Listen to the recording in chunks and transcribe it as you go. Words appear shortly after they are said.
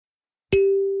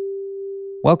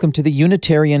Welcome to the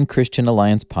Unitarian Christian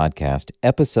Alliance Podcast,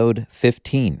 Episode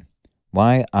 15,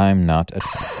 Why I'm Not a...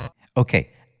 Okay,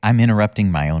 I'm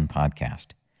interrupting my own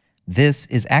podcast. This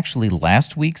is actually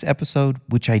last week's episode,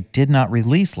 which I did not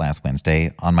release last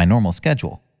Wednesday on my normal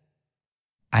schedule.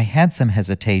 I had some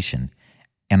hesitation,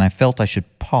 and I felt I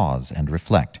should pause and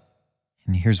reflect.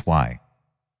 And here's why.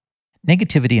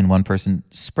 Negativity in one person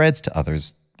spreads to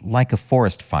others like a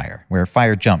forest fire, where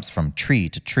fire jumps from tree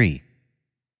to tree.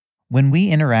 When we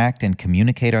interact and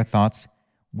communicate our thoughts,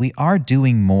 we are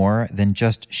doing more than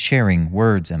just sharing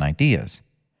words and ideas.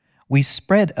 We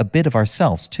spread a bit of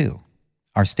ourselves, too.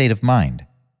 Our state of mind,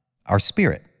 our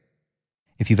spirit.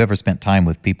 If you've ever spent time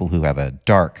with people who have a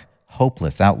dark,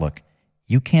 hopeless outlook,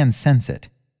 you can sense it.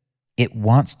 It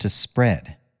wants to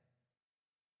spread.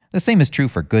 The same is true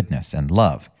for goodness and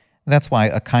love. That's why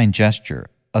a kind gesture,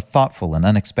 a thoughtful and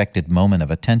unexpected moment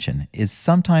of attention is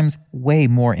sometimes way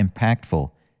more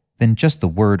impactful than just the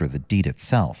word or the deed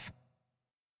itself.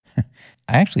 I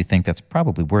actually think that's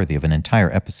probably worthy of an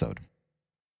entire episode.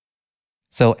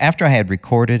 So after I had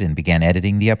recorded and began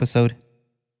editing the episode,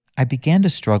 I began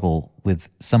to struggle with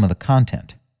some of the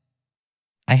content.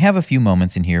 I have a few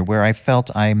moments in here where I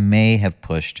felt I may have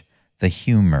pushed the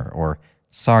humor or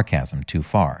sarcasm too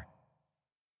far.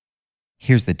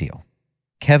 Here's the deal.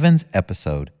 Kevin's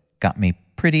episode got me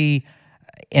pretty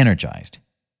energized.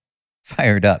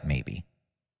 Fired up, maybe.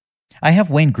 I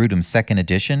have Wayne Grudem's second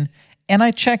edition, and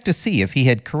I checked to see if he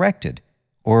had corrected,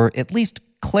 or at least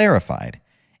clarified,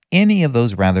 any of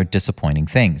those rather disappointing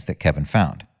things that Kevin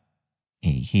found.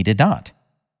 He did not.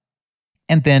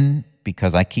 And then,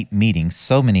 because I keep meeting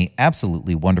so many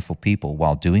absolutely wonderful people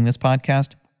while doing this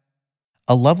podcast,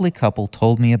 a lovely couple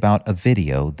told me about a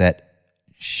video that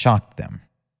shocked them.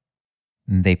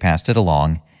 They passed it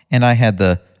along, and I had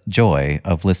the joy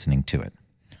of listening to it.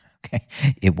 Okay,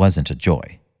 it wasn't a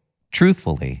joy.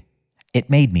 Truthfully, it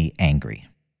made me angry.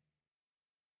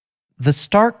 The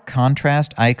stark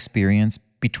contrast I experience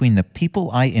between the people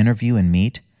I interview and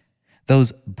meet,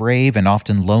 those brave and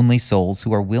often lonely souls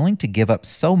who are willing to give up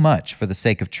so much for the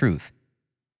sake of truth,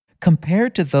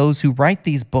 compared to those who write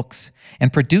these books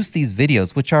and produce these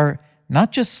videos which are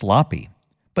not just sloppy,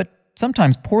 but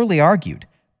sometimes poorly argued,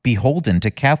 beholden to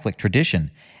Catholic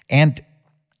tradition, and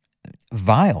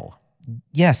vile.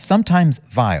 Yes, sometimes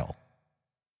vile.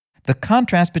 The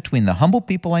contrast between the humble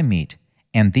people I meet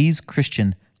and these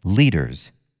Christian leaders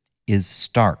is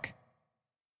stark.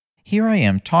 Here I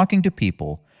am talking to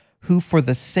people who, for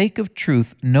the sake of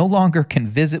truth, no longer can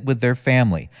visit with their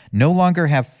family, no longer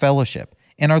have fellowship,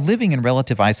 and are living in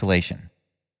relative isolation.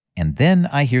 And then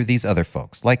I hear these other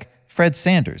folks, like Fred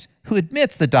Sanders, who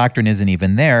admits the doctrine isn't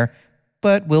even there,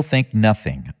 but will think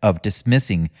nothing of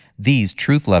dismissing these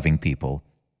truth-loving people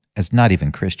as not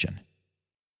even Christian.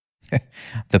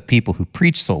 The people who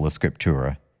preach sola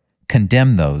scriptura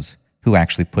condemn those who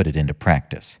actually put it into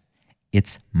practice.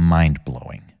 It's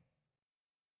mind-blowing.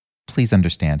 Please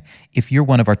understand, if you're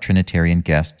one of our Trinitarian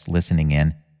guests listening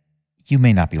in, you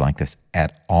may not be like this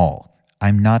at all.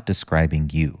 I'm not describing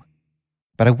you.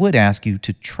 But I would ask you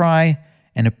to try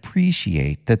and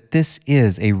appreciate that this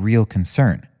is a real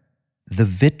concern. The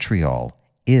vitriol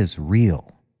is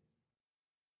real.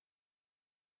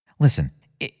 Listen,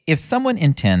 if someone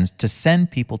intends to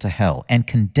send people to hell and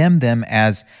condemn them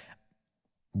as,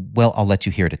 well, I'll let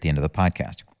you hear it at the end of the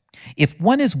podcast. If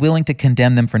one is willing to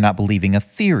condemn them for not believing a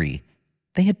theory,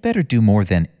 they had better do more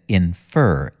than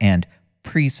infer and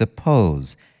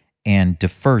presuppose and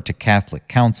defer to Catholic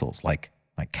councils like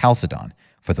Chalcedon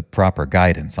for the proper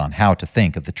guidance on how to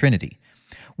think of the Trinity.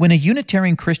 When a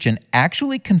Unitarian Christian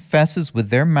actually confesses with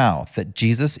their mouth that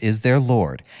Jesus is their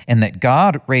Lord and that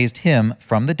God raised him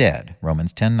from the dead,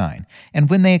 Romans 10:9, and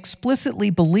when they explicitly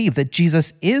believe that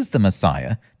Jesus is the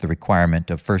Messiah, the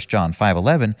requirement of 1 John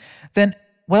 5:11, then,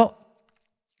 well,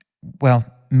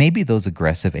 maybe those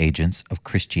aggressive agents of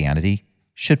Christianity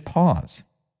should pause.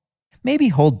 Maybe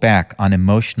hold back on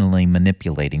emotionally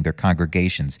manipulating their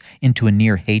congregations into a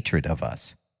near hatred of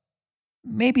us.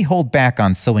 Maybe hold back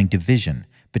on sowing division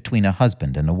between a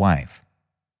husband and a wife.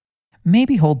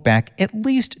 Maybe hold back at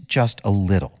least just a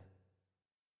little.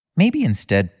 Maybe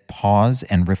instead pause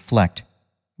and reflect,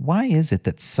 why is it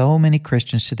that so many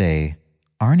Christians today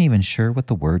aren't even sure what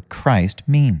the word Christ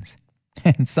means?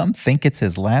 And some think it's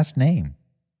his last name.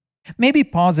 Maybe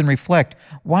pause and reflect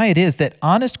why it is that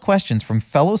honest questions from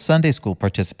fellow Sunday school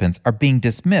participants are being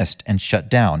dismissed and shut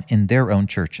down in their own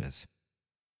churches.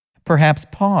 Perhaps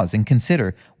pause and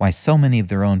consider why so many of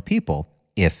their own people,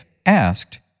 if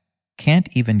asked, can't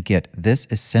even get this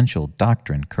essential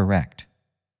doctrine correct.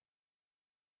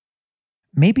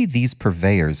 Maybe these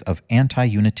purveyors of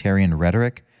anti-Unitarian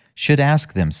rhetoric should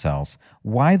ask themselves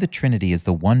why the Trinity is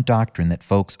the one doctrine that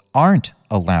folks aren't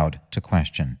allowed to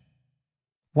question.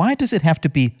 Why does it have to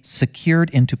be secured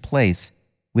into place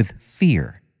with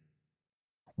fear?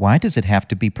 Why does it have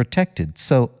to be protected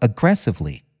so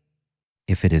aggressively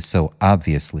if it is so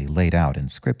obviously laid out in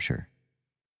Scripture?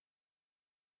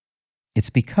 It's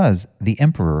because the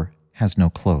emperor has no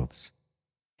clothes,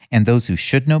 and those who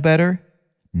should know better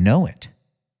know it.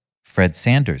 Fred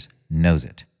Sanders knows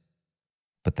it.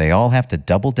 But they all have to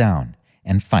double down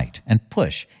and fight and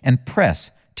push and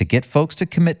press to get folks to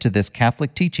commit to this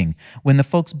Catholic teaching when the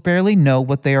folks barely know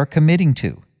what they are committing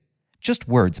to. Just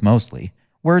words mostly,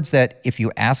 words that, if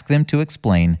you ask them to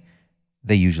explain,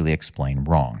 they usually explain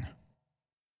wrong.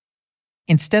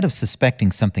 Instead of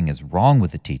suspecting something is wrong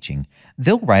with the teaching,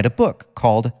 they'll write a book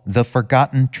called The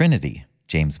Forgotten Trinity,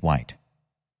 James White.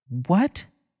 What?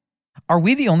 Are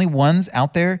we the only ones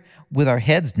out there with our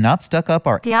heads not stuck up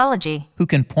our theology who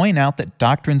can point out that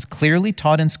doctrines clearly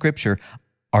taught in Scripture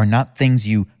are not things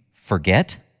you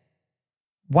forget?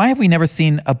 Why have we never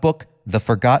seen a book, The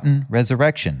Forgotten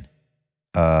Resurrection?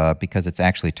 Because it's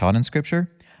actually taught in Scripture?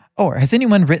 Or has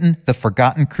anyone written The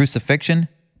Forgotten Crucifixion?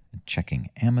 Checking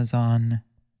Amazon.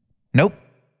 Nope.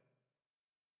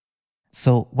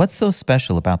 So what's so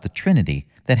special about the Trinity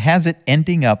that has it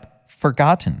ending up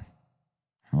forgotten?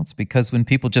 Well, it's because when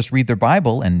people just read their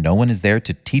Bible and no one is there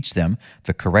to teach them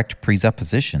the correct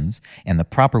presuppositions and the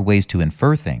proper ways to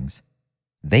infer things,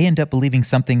 they end up believing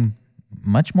something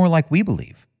much more like we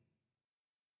believe.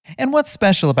 And what's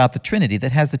special about the Trinity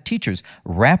that has the teachers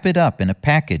wrap it up in a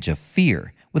package of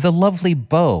fear with a lovely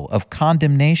bow of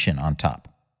condemnation on top?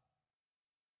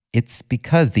 It's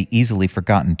because the easily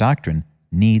forgotten doctrine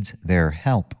needs their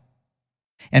help.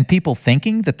 And people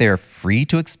thinking that they're free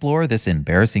to explore this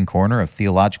embarrassing corner of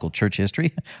theological church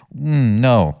history?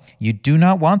 No, you do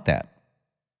not want that.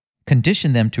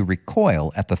 Condition them to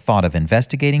recoil at the thought of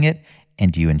investigating it,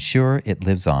 and you ensure it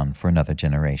lives on for another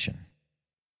generation.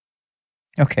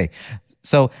 Okay,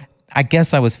 so I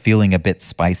guess I was feeling a bit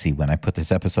spicy when I put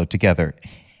this episode together,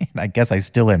 and I guess I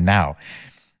still am now.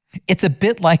 It's a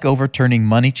bit like overturning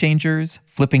money changers,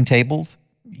 flipping tables,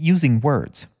 using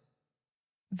words.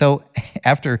 Though,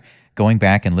 after going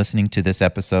back and listening to this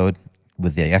episode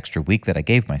with the extra week that I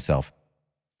gave myself,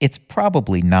 it's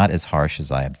probably not as harsh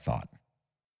as I had thought.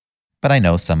 But I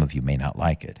know some of you may not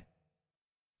like it.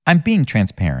 I'm being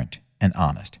transparent and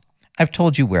honest. I've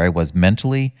told you where I was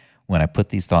mentally when I put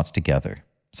these thoughts together.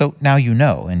 So now you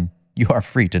know, and you are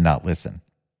free to not listen.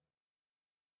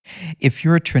 If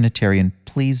you're a Trinitarian,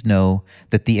 please know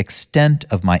that the extent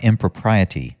of my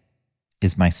impropriety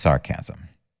is my sarcasm,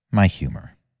 my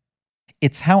humor.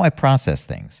 It's how I process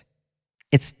things.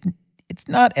 It's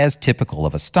not as typical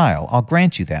of a style, I'll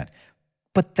grant you that,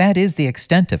 but that is the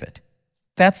extent of it.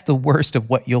 That's the worst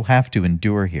of what you'll have to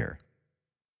endure here.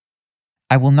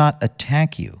 I will not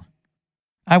attack you.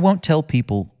 I won't tell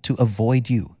people to avoid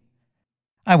you.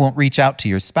 I won't reach out to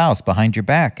your spouse behind your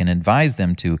back and advise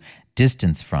them to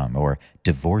distance from or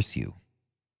divorce you.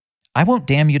 I won't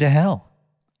damn you to hell.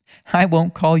 I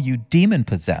won't call you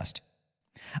demon-possessed.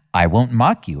 I won't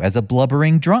mock you as a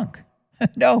blubbering drunk.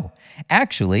 No,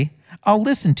 actually, I'll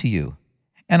listen to you,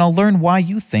 and I'll learn why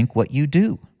you think what you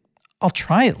do. I'll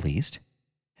try at least.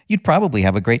 You'd probably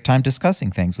have a great time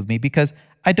discussing things with me because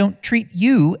I don't treat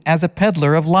you as a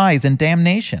peddler of lies and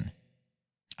damnation.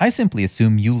 I simply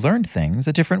assume you learned things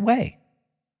a different way,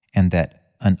 and that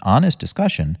an honest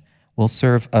discussion will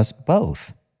serve us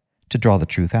both to draw the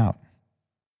truth out.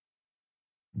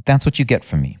 That's what you get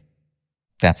from me.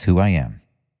 That's who I am.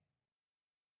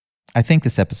 I think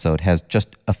this episode has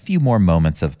just a few more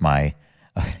moments of my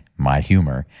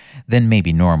humor than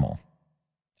maybe normal.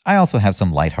 I also have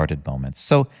some lighthearted moments,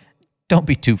 so don't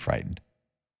be too frightened.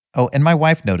 Oh, and my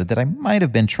wife noted that I might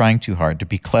have been trying too hard to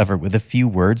be clever with a few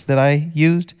words that I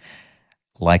used,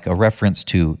 like a reference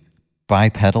to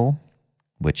bipedal,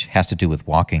 which has to do with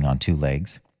walking on two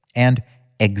legs, and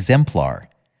exemplar,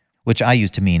 which I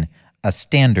use to mean a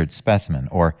standard specimen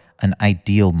or an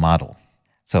ideal model.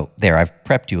 So there, I've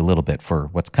prepped you a little bit for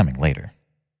what's coming later.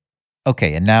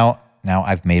 Okay, and now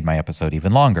I've made my episode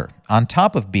even longer, on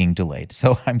top of being delayed,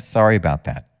 so I'm sorry about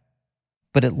that.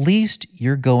 But at least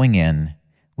you're going in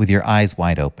with your eyes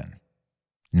wide open.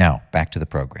 Now, back to the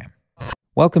program.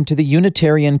 Welcome to the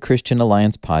Unitarian Christian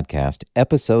Alliance Podcast,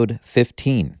 Episode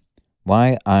 15,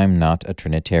 Why I'm Not a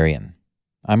Trinitarian.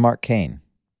 I'm Mark Kane.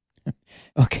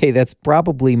 Okay, that's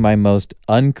probably my most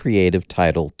uncreative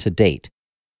title to date,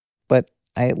 but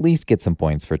I at least get some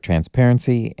points for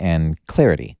transparency and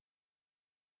clarity.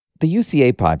 The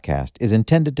UCA podcast is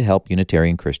intended to help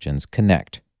Unitarian Christians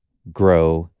connect,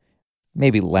 grow,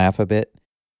 maybe laugh a bit,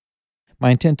 My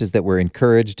intent is that we're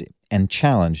encouraged and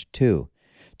challenged, too,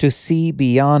 to see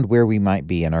beyond where we might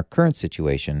be in our current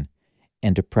situation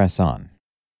and to press on.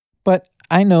 But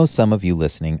I know some of you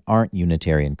listening aren't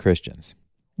Unitarian Christians.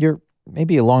 You're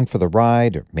maybe along for the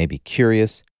ride or maybe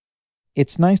curious.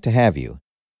 It's nice to have you.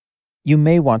 You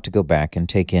may want to go back and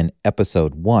take in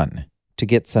episode 1 to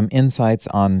get some insights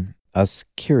on us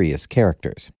curious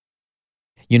characters.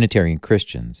 Unitarian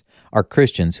Christians are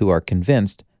Christians who are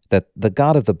convinced that the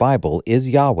God of the Bible is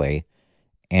Yahweh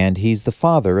and He's the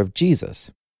Father of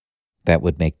Jesus. That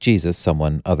would make Jesus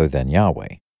someone other than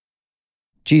Yahweh.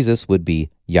 Jesus would be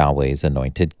Yahweh's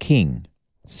anointed king,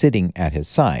 sitting at His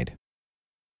side.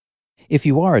 If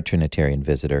you are a Trinitarian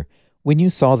visitor, when you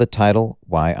saw the title,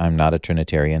 Why I'm Not a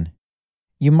Trinitarian,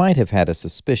 you might have had a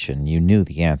suspicion you knew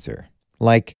the answer,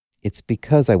 like, it's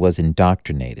because I was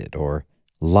indoctrinated or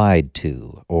lied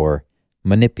to or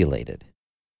manipulated.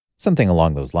 Something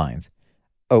along those lines.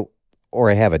 Oh, or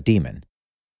I have a demon.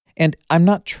 And I'm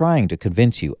not trying to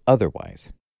convince you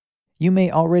otherwise. You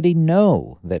may already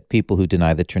know that people who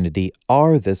deny the Trinity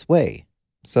are this way,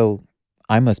 so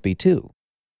I must be too.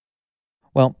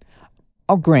 Well,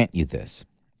 I'll grant you this.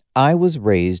 I was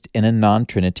raised in a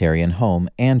non-Trinitarian home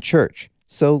and church,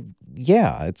 so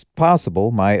yeah, it's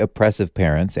possible my oppressive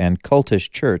parents and cultish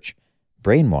church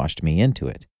brainwashed me into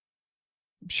it.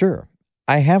 Sure,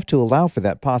 I have to allow for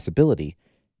that possibility,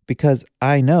 because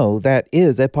I know that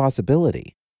is a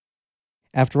possibility.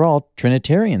 After all,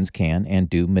 Trinitarians can and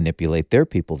do manipulate their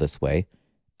people this way.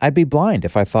 I'd be blind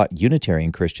if I thought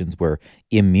Unitarian Christians were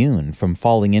immune from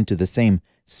falling into the same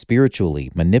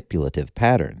spiritually manipulative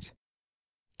patterns.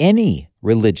 Any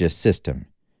religious system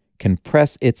can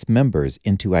press its members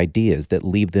into ideas that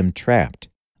leave them trapped,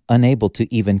 unable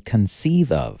to even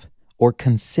conceive of or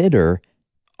consider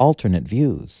alternate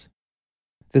views.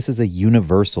 This is a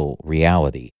universal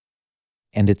reality,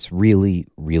 and it's really,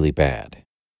 really bad.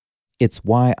 It's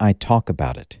why I talk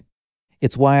about it.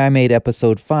 It's why I made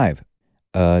episode 5.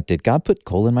 Did God put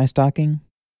coal in my stocking?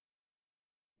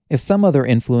 If some other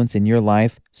influence in your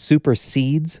life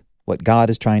supersedes what God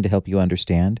is trying to help you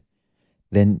understand,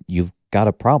 then you've got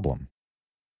a problem.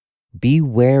 Be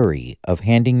wary of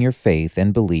handing your faith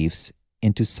and beliefs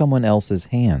into someone else's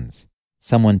hands,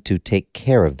 someone to take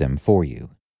care of them for you.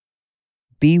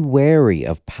 Be wary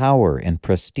of power and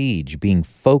prestige being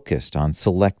focused on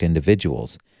select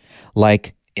individuals,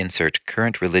 like insert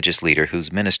current religious leader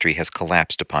whose ministry has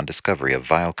collapsed upon discovery of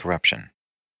vile corruption.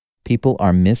 People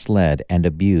are misled and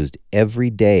abused every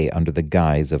day under the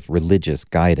guise of religious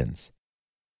guidance,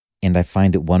 and I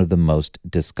find it one of the most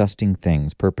disgusting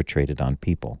things perpetrated on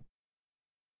people.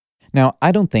 Now,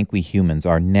 I don't think we humans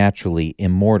are naturally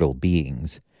immortal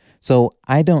beings, so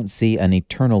I don't see an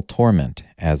eternal torment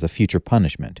as a future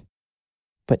punishment.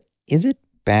 But is it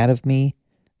bad of me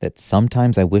that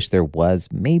sometimes I wish there was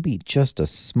maybe just a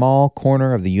small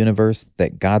corner of the universe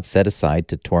that God set aside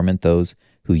to torment those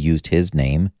who used His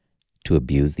name to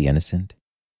abuse the innocent?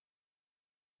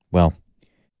 Well,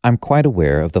 I'm quite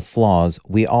aware of the flaws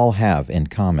we all have in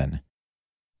common,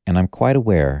 and I'm quite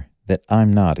aware that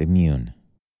I'm not immune.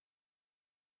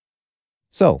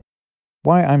 So,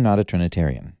 why I'm not a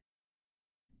Trinitarian?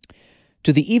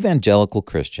 To the evangelical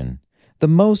Christian, the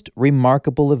most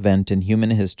remarkable event in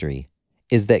human history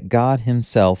is that God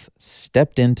Himself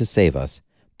stepped in to save us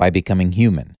by becoming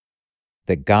human,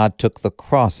 that God took the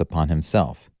cross upon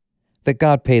Himself, that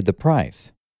God paid the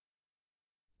price.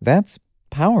 That's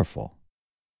powerful.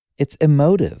 It's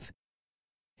emotive.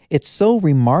 It's so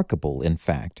remarkable, in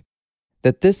fact,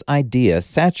 that this idea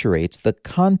saturates the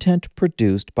content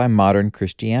produced by modern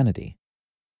Christianity.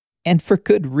 And for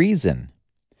good reason.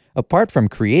 Apart from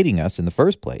creating us in the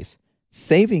first place,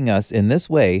 saving us in this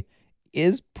way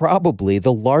is probably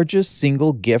the largest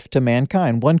single gift to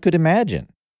mankind one could imagine.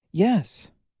 Yes,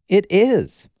 it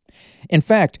is. In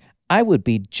fact, I would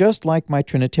be just like my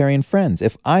Trinitarian friends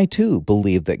if I too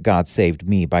believed that God saved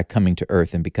me by coming to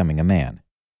earth and becoming a man.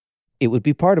 It would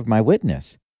be part of my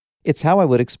witness. It's how I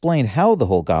would explain how the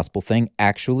whole gospel thing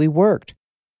actually worked.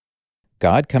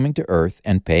 God coming to earth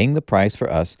and paying the price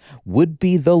for us would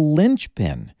be the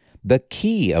linchpin, the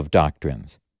key of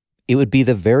doctrines. It would be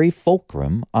the very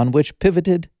fulcrum on which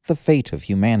pivoted the fate of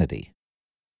humanity.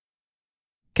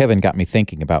 Kevin got me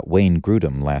thinking about Wayne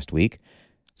Grudem last week,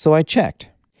 so I checked.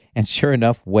 And sure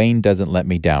enough, Wayne doesn't let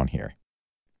me down here.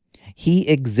 He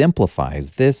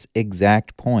exemplifies this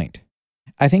exact point.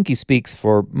 I think he speaks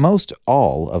for most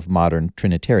all of modern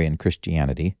Trinitarian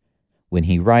Christianity when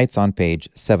he writes on page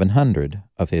 700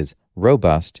 of his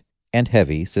robust and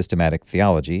heavy Systematic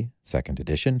Theology, 2nd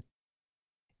edition,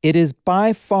 "It is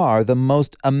by far the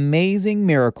most amazing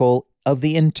miracle of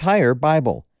the entire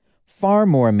Bible, far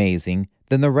more amazing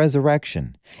than the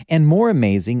resurrection, and more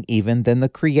amazing even than the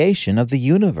creation of the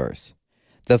universe.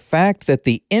 The fact that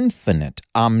the infinite,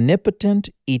 omnipotent,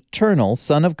 eternal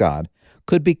Son of God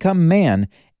could become man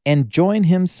and join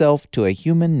himself to a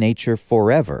human nature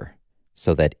forever,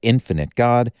 so that infinite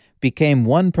God became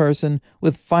one person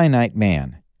with finite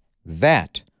man.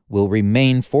 That will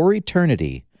remain for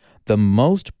eternity the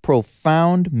most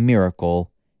profound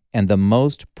miracle and the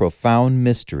most profound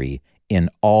mystery in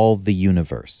all the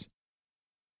universe.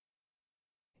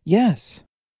 Yes,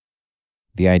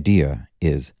 the idea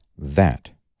is that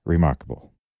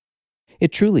remarkable.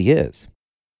 It truly is.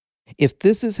 If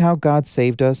this is how God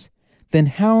saved us, then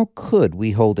how could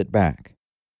we hold it back?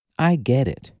 I get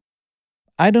it.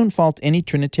 I don't fault any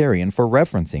Trinitarian for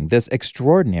referencing this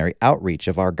extraordinary outreach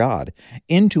of our God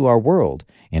into our world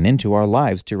and into our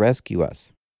lives to rescue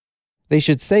us. They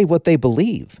should say what they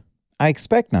believe. I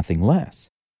expect nothing less.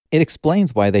 It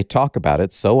explains why they talk about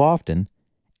it so often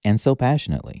and so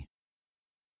passionately.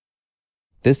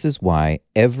 This is why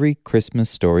every Christmas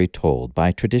story told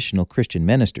by traditional Christian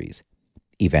ministries,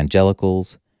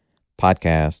 evangelicals,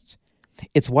 podcasts,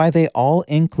 it's why they all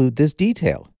include this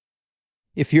detail.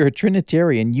 If you're a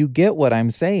Trinitarian, you get what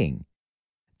I'm saying.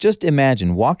 Just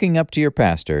imagine walking up to your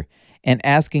pastor and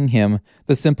asking him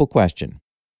the simple question,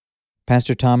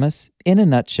 Pastor Thomas, in a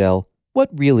nutshell, what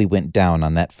really went down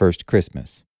on that first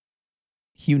Christmas?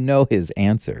 You know his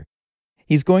answer.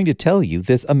 He's going to tell you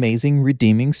this amazing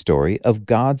redeeming story of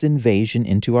God's invasion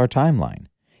into our timeline,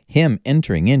 Him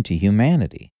entering into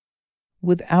humanity.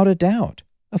 Without a doubt,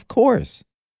 of course.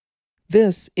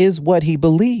 This is what he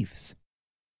believes.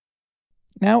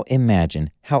 Now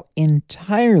imagine how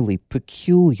entirely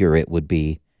peculiar it would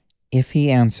be if he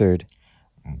answered,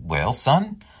 Well,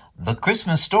 son, the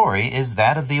Christmas story is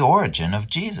that of the origin of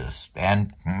Jesus,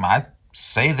 and I'd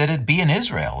say that it'd be in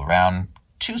Israel around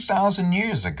 2,000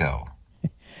 years ago.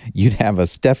 You'd have a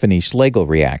Stephanie Schlegel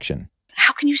reaction.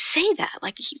 How can you say that?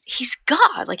 Like, he's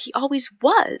God, like he always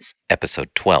was. Episode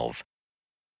 12.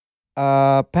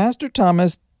 Pastor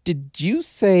Thomas, did you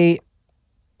say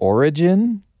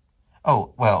origin?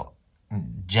 Oh, well,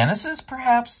 Genesis,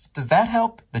 perhaps? Does that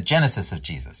help? The Genesis of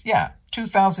Jesus. Yeah,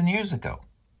 2,000 years ago.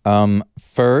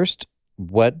 First,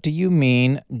 what do you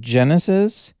mean,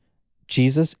 Genesis?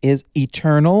 Jesus is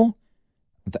eternal?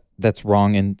 That's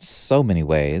wrong in so many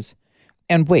ways.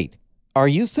 And wait, are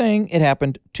you saying it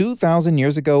happened 2,000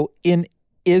 years ago in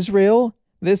Israel,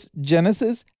 this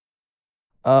Genesis?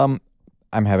 I'm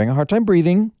having a hard time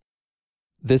breathing.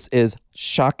 This is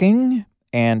shocking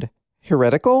and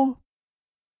heretical.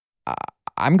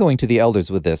 I'm going to the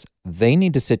elders with this. They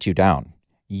need to sit you down.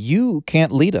 You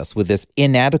can't lead us with this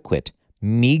inadequate,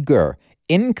 meager,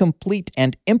 incomplete,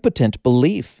 and impotent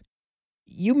belief.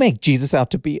 You make Jesus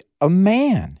out to be a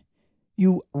man.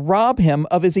 You rob him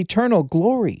of his eternal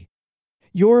glory.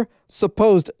 Your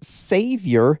supposed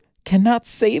savior cannot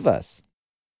save us.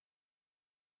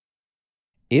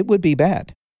 It would be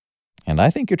bad. And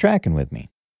I think you're tracking with me.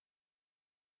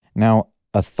 Now,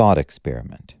 a thought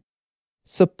experiment.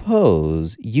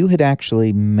 Suppose you had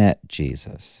actually met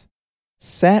Jesus,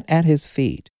 sat at his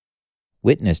feet,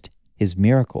 witnessed his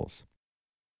miracles,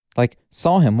 like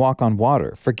saw him walk on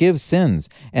water, forgive sins,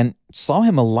 and saw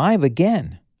him alive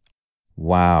again.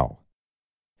 Wow.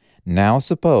 Now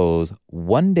suppose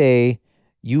one day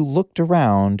you looked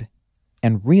around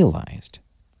and realized,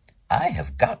 I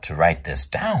have got to write this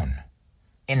down.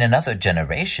 In another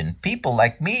generation, people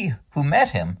like me who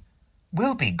met him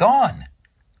will be gone.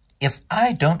 If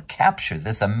I don't capture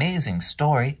this amazing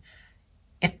story,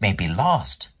 it may be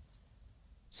lost.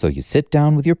 So you sit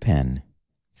down with your pen,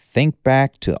 think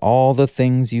back to all the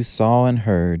things you saw and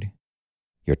heard,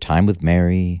 your time with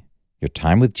Mary, your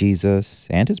time with Jesus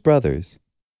and his brothers,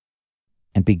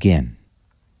 and begin.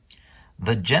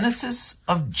 The genesis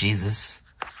of Jesus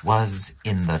was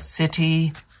in the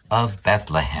city of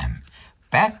Bethlehem,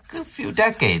 back a few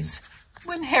decades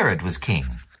when Herod was king.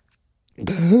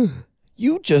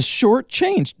 You just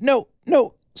shortchanged.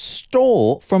 No,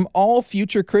 stole from all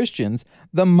future Christians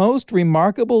the most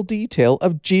remarkable detail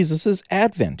of Jesus'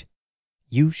 advent.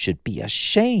 You should be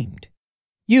ashamed.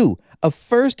 You, a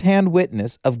first-hand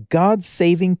witness of God's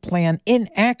saving plan in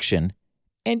action,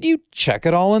 and you chuck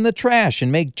it all in the trash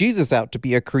and make Jesus out to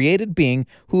be a created being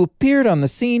who appeared on the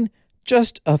scene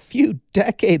just a few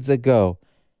decades ago.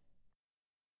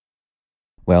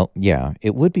 Well, yeah,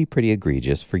 it would be pretty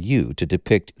egregious for you to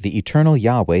depict the eternal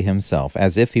Yahweh himself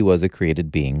as if he was a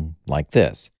created being like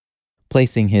this,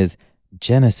 placing his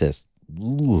Genesis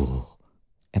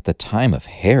at the time of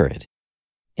Herod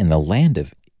in the land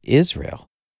of Israel.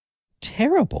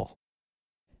 Terrible.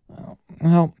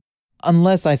 Well,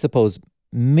 Unless, I suppose,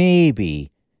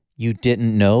 maybe you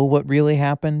didn't know what really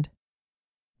happened.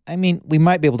 I mean, we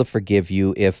might be able to forgive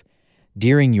you if,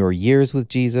 during your years with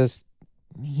Jesus,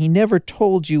 he never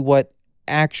told you what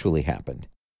actually happened.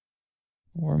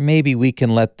 Or maybe we can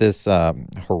let this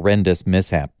horrendous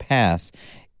mishap pass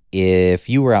if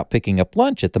you were out picking up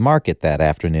lunch at the market that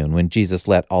afternoon when Jesus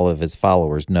let all of his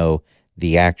followers know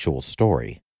the actual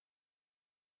story.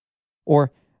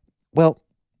 Or, well,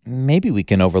 maybe we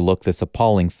can overlook this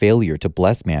appalling failure to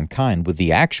bless mankind with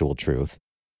the actual truth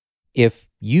if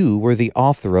you were the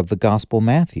author of the Gospel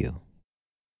Matthew.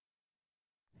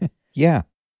 Yeah.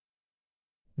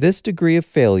 This degree of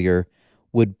failure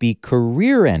would be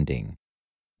career-ending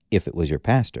if it was your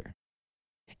pastor.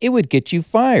 It would get you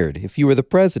fired if you were the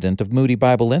president of Moody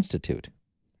Bible Institute.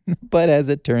 But as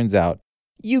it turns out,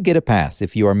 you get a pass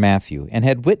if you are Matthew and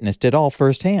had witnessed it all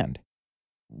firsthand.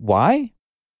 Why?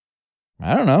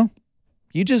 I don't know.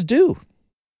 You just do.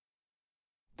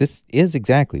 This is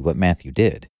exactly what Matthew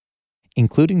did,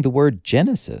 including the word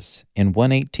Genesis in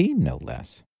 1:18, no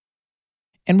less.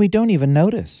 And we don't even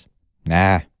notice.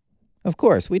 Of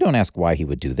course, we don't ask why he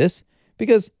would do this,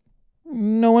 because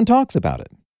no one talks about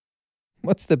it.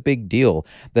 What's the big deal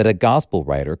that a gospel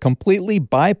writer completely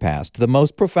bypassed the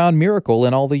most profound miracle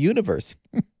in all the universe?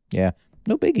 Yeah,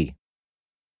 no biggie.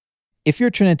 If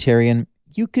you're Trinitarian,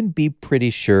 you can be pretty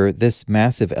sure this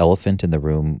massive elephant in the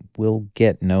room will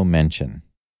get no mention.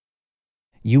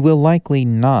 You will likely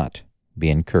not be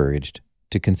encouraged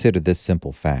to consider this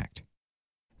simple fact.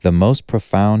 The most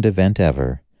profound event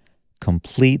ever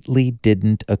completely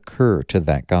didn't occur to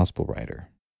that gospel writer,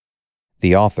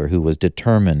 the author who was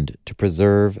determined to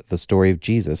preserve the story of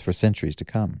Jesus for centuries to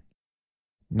come.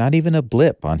 Not even a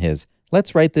blip on his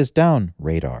 "let's write this down"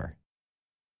 radar.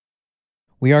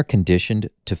 We are conditioned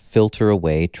to filter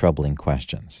away troubling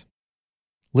questions.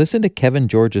 Listen to Kevin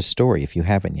George's story if you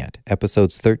haven't yet,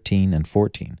 episodes 13 and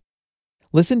 14.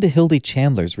 Listen to Hildy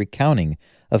Chandler's recounting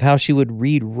of how she would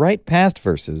read right past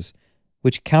verses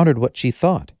which countered what she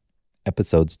thought,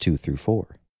 episodes 2 through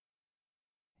 4.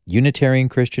 Unitarian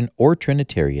Christian or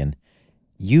Trinitarian,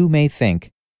 you may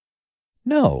think,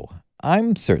 no,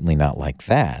 I'm certainly not like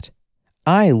that.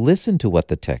 I listen to what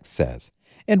the text says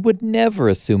and would never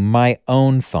assume my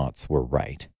own thoughts were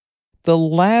right. The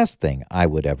last thing I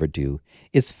would ever do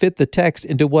is fit the text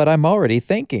into what I'm already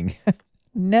thinking.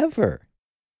 Never.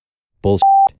 Bullshit.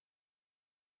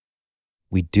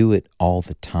 We do it all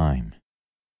the time.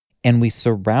 And we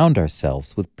surround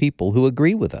ourselves with people who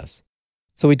agree with us,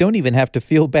 so we don't even have to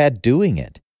feel bad doing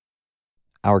it.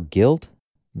 Our guilt,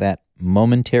 that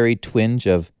momentary twinge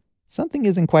of something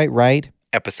isn't quite right,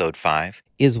 episode 5,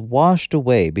 is washed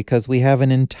away because we have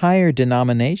an entire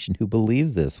denomination who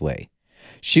believes this way.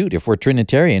 Shoot, if we're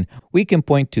Trinitarian, we can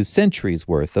point to centuries'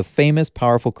 worth of famous,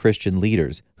 powerful Christian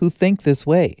leaders who think this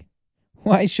way.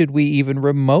 Why should we even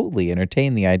remotely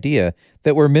entertain the idea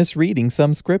that we're misreading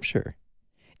some scripture?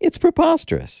 It's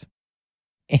preposterous.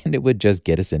 And it would just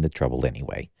get us into trouble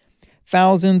anyway.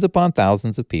 Thousands upon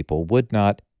thousands of people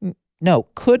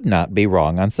could not be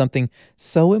wrong on something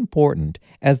so important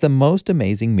as the most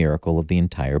amazing miracle of the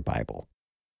entire Bible.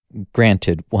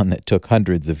 Granted, one that took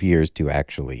hundreds of years to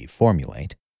actually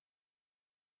formulate.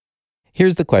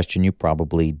 Here's the question you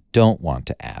probably don't want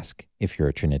to ask if you're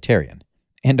a Trinitarian,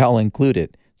 and I'll include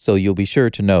it so you'll be sure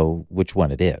to know which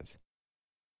one it is.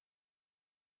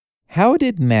 How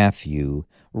did Matthew,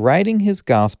 writing his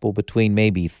gospel between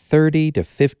maybe 30 to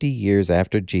 50 years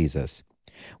after Jesus,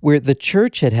 where the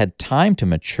church had had time to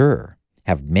mature,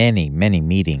 have many, many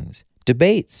meetings,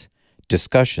 debates,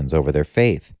 discussions over their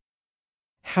faith,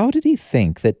 how did he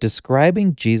think that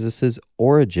describing Jesus'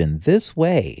 origin this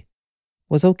way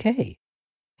was okay?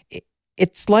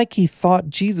 It's like he thought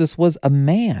Jesus was a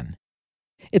man.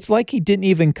 It's like he didn't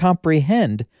even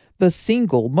comprehend the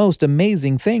single most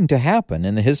amazing thing to happen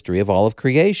in the history of all of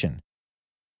creation.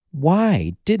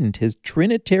 Why didn't his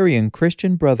Trinitarian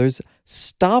Christian brothers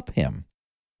stop him,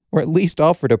 or at least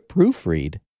offer to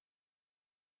proofread?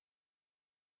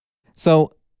 So,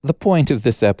 the point of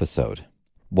this episode,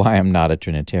 why I'm not a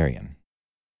Trinitarian.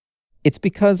 It's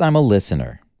because I'm a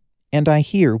listener, and I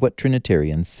hear what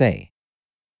Trinitarians say.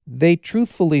 They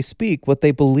truthfully speak what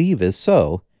they believe is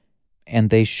so, and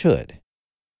they should.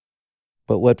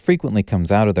 But what frequently comes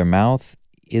out of their mouth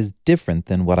is different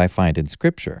than what I find in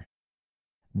Scripture.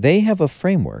 They have a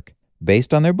framework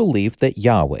based on their belief that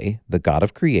Yahweh, the God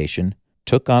of creation,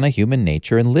 took on a human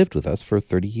nature and lived with us for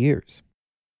 30 years.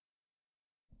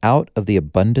 Out of the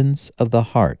abundance of the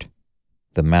heart,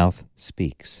 the mouth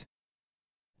speaks.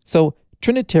 So,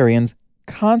 Trinitarians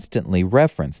constantly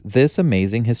reference this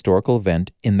amazing historical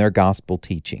event in their gospel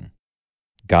teaching.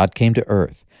 God came to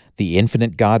earth. The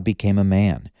infinite God became a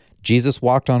man. Jesus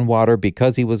walked on water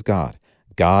because he was God.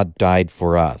 God died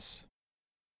for us.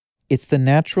 It's the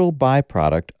natural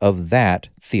byproduct of that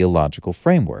theological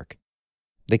framework.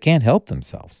 They can't help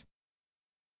themselves.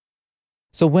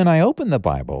 So when I open the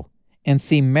Bible and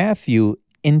see Matthew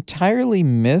entirely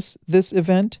miss this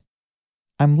event,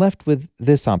 I'm left with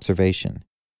this observation.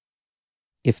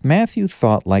 If Matthew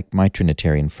thought like my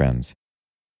Trinitarian friends,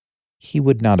 he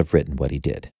would not have written what he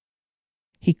did.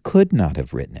 He could not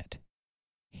have written it.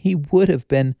 He would have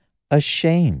been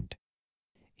ashamed.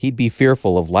 He'd be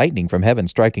fearful of lightning from heaven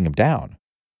striking him down.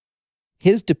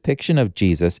 His depiction of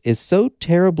Jesus is so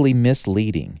terribly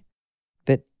misleading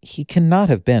that he cannot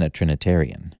have been a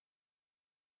Trinitarian.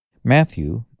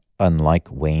 Matthew,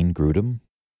 unlike Wayne Grudem,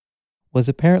 was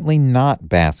apparently not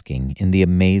basking in the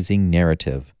amazing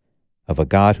narrative of a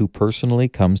God who personally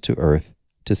comes to earth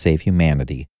to save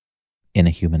humanity in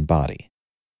a human body.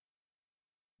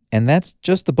 And that's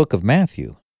just the book of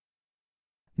Matthew.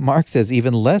 Mark says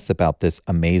even less about this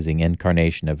amazing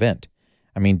incarnation event.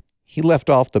 I mean, he left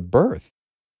off the birth.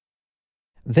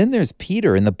 Then there's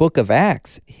Peter in the book of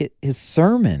Acts, his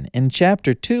sermon in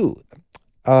chapter 2.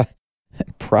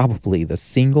 Probably the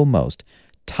single most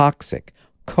toxic,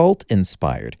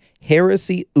 cult-inspired,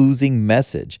 heresy-oozing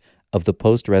message of the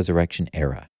post-resurrection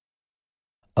era.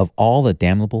 Of all the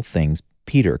damnable things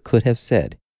Peter could have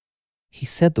said, he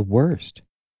said the worst.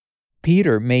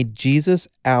 Peter made Jesus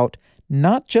out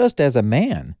not just as a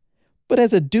man, but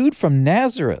as a dude from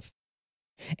Nazareth.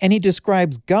 And he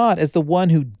describes God as the one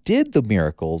who did the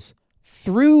miracles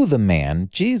through the man,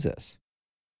 Jesus.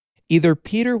 Either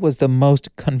Peter was the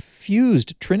most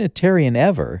confused Trinitarian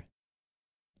ever,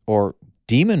 or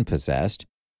demon-possessed,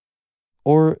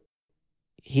 or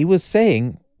he was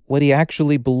saying what he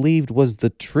actually believed was the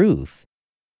truth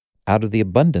out of the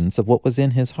abundance of what was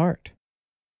in his heart.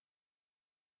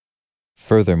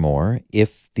 Furthermore,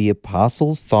 if the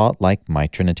apostles thought like my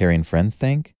Trinitarian friends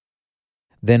think,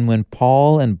 then when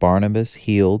Paul and Barnabas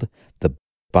healed the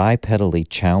bipedally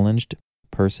challenged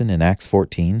person in Acts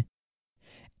 14,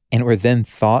 and were then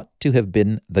thought to have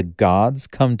been the gods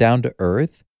come down to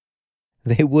earth,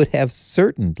 they would have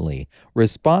certainly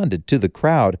responded to the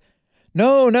crowd,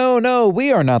 "No, no, no,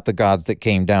 we are not the gods that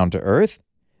came down to earth.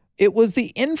 It was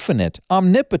the infinite,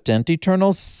 omnipotent,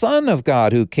 eternal Son of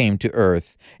God who came to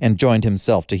earth and joined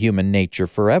himself to human nature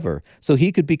forever, so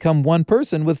he could become one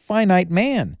person with finite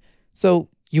man. So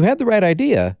you had the right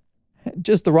idea,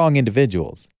 just the wrong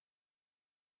individuals."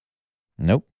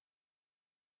 Nope.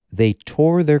 They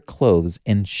tore their clothes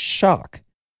in shock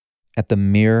at the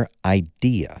mere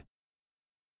idea.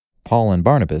 Paul and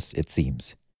Barnabas, it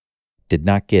seems, did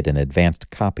not get an advanced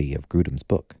copy of Grudem's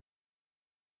book.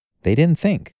 They didn't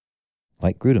think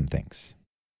like Grudem thinks.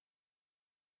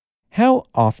 How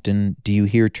often do you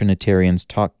hear Trinitarians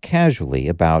talk casually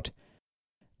about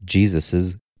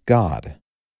Jesus' God?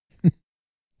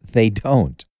 They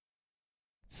don't.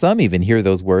 Some even hear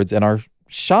those words and are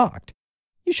shocked.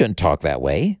 You shouldn't talk that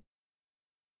way.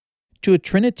 To a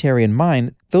Trinitarian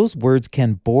mind, those words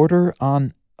can border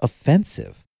on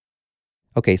offensive.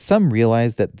 Okay, some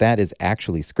realize that that is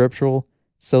actually scriptural,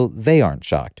 so they aren't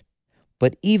shocked.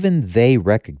 But even they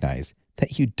recognize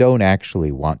that you don't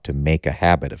actually want to make a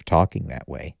habit of talking that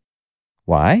way.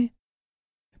 Why?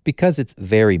 Because it's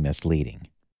very misleading.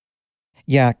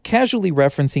 Yeah, casually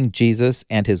referencing Jesus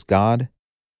and his God,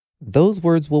 those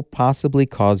words will possibly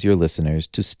cause your listeners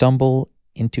to stumble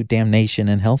into damnation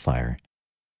and hellfire.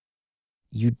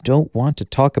 You don't want to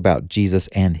talk about Jesus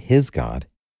and his God.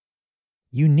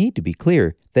 You need to be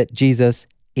clear that Jesus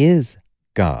is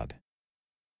God.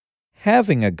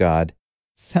 Having a God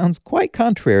sounds quite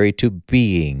contrary to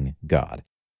being God.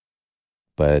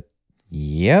 But,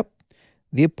 yep,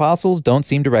 the apostles don't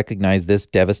seem to recognize this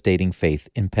devastating faith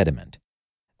impediment.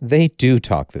 They do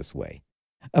talk this way.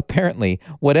 Apparently,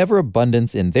 whatever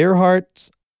abundance in their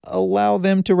hearts allow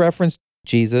them to reference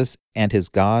Jesus and his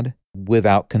God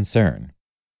without concern.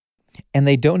 And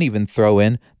they don't even throw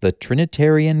in the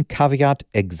Trinitarian caveat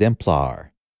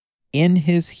exemplar, in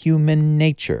his human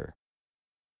nature.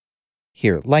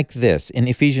 Here, like this in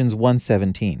Ephesians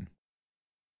 1:17,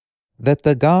 that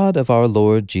the God of our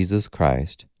Lord Jesus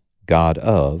Christ, God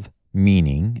of,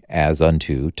 meaning as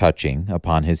unto, touching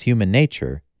upon his human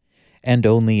nature, and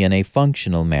only in a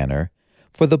functional manner,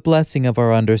 for the blessing of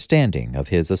our understanding of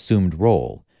his assumed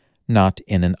role, not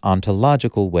in an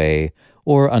ontological way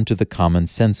or unto the common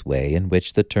sense way in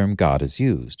which the term God is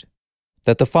used,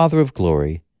 that the Father of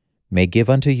glory may give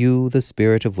unto you the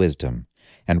spirit of wisdom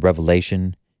and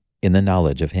revelation in the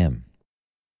knowledge of him.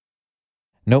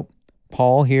 Nope,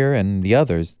 Paul here and the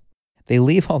others, they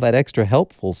leave all that extra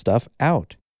helpful stuff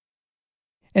out.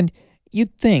 And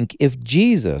you'd think if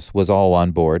Jesus was all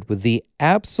on board with the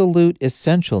absolute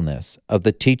essentialness of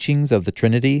the teachings of the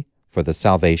Trinity for the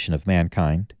salvation of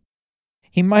mankind,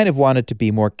 he might have wanted to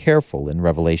be more careful in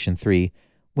Revelation 3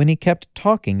 when he kept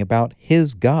talking about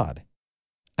his God.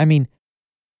 I mean,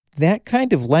 that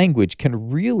kind of language can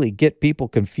really get people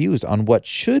confused on what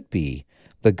should be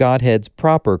the Godhead's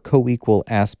proper co-equal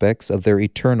aspects of their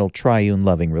eternal triune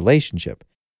loving relationship.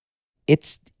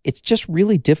 It's just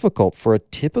really difficult for a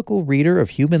typical reader of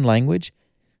human language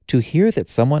to hear that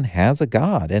someone has a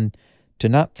God and to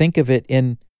not think of it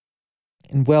in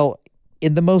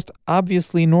the most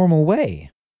obviously normal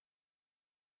way.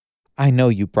 I know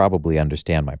you probably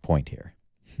understand my point here,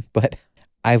 but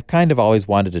I've kind of always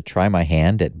wanted to try my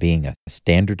hand at being a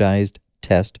standardized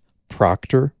test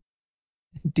proctor.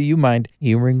 Do you mind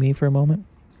humoring me for a moment?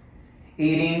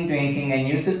 Eating, drinking, and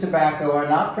use of tobacco are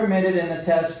not permitted in the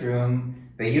test room.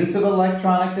 The use of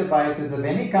electronic devices of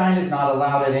any kind is not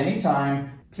allowed at any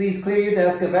time. Please clear your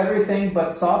desk of everything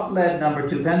but soft lead number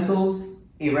 2 pencils,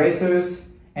 erasers,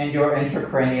 and your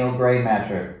intracranial gray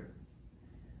matter.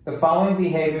 The following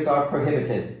behaviors are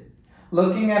prohibited: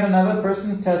 looking at another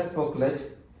person's test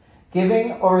booklet,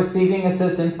 giving or receiving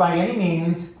assistance by any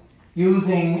means,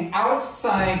 using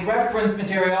outside reference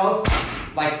materials,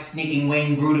 like sneaking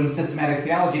Wayne Grudem's systematic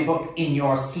theology book in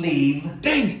your sleeve.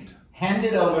 Dang it! Hand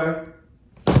it over.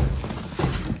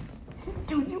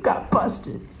 Dude, you got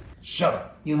busted. Shut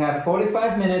up. You have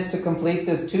 45 minutes to complete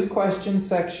this 2-question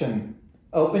section.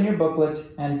 Open your booklet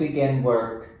and begin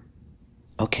work.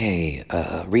 Okay,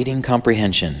 reading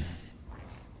comprehension.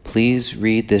 Please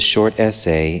read this short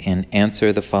essay and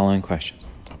answer the following questions.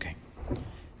 Okay.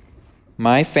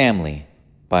 My Family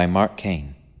by Mark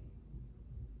Cain.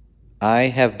 I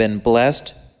have been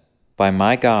blessed by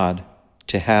my God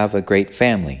to have a great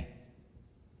family.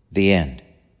 The end.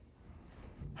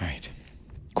 All right.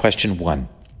 Question 1.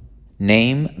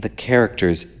 Name the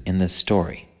characters in this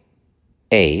story.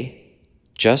 A,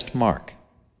 just Mark.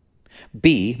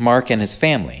 B, Mark and his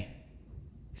family.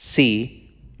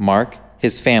 C, Mark,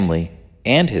 his family,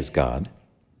 and his God.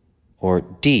 Or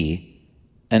D,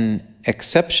 an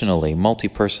exceptionally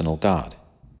multi-personal God.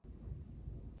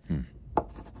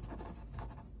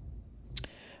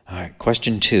 All right,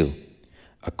 question 2.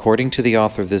 According to the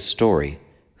author of this story,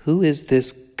 who is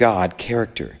this God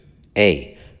character?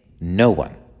 A, no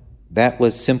one. That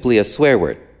was simply a swear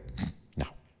word. No.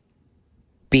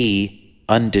 B,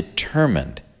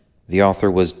 undetermined. The author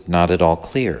was not at all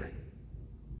clear.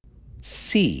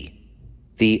 C,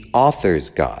 the author's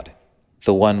God,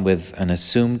 the one with an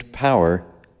assumed power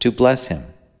to bless him.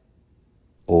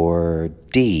 Or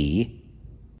D,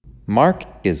 Mark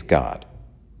is God.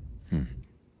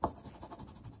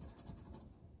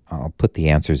 I'll put the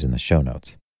answers in the show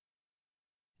notes.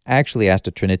 I actually asked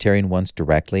a Trinitarian once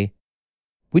directly,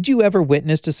 would you ever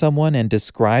witness to someone and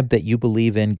describe that you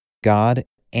believe in God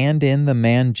and in the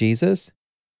man Jesus?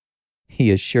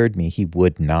 He assured me he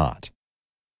would not.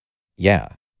 Yeah,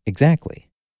 exactly.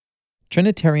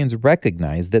 Trinitarians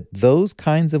recognize that those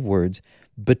kinds of words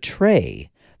betray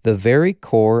the very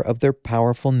core of their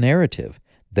powerful narrative,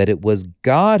 that it was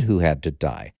God who had to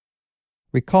die.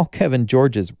 Recall Kevin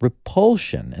George's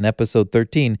repulsion in episode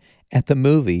 13 at the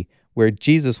movie where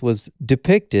Jesus was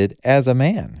depicted as a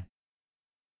man.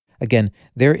 Again,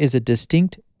 there is a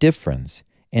distinct difference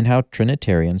in how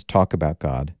Trinitarians talk about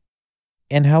God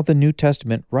and how the New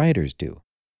Testament writers do.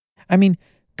 I mean,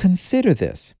 consider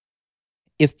this.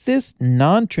 If this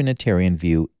non-Trinitarian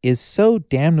view is so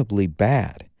damnably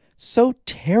bad, so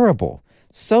terrible,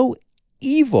 so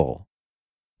evil,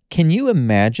 can you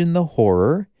imagine the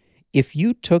horror if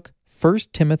you took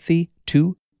 1 Timothy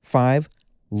 2:5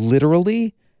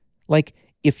 literally? Like,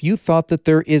 if you thought that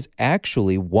there is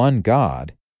actually one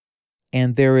God,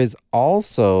 and there is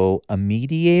also a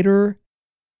mediator,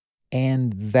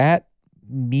 and that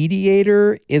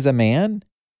mediator is a man?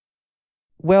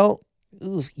 Well,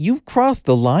 you've crossed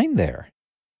the line there.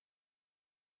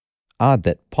 Odd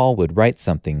that Paul would write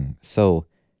something so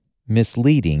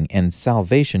misleading and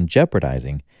salvation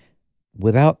jeopardizing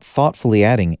without thoughtfully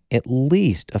adding at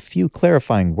least a few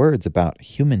clarifying words about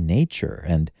human nature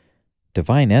and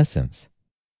divine essence.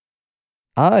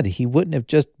 Odd he wouldn't have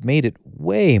just made it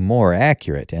way more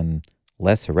accurate and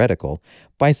less heretical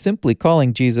by simply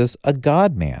calling Jesus a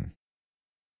God-man.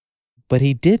 But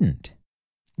he didn't.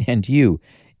 And you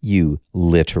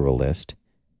literalist,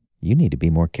 you need to be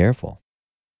more careful.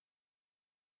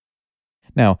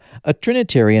 Now, a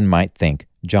Trinitarian might think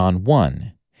John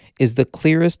 1 is the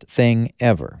clearest thing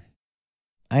ever.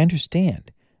 I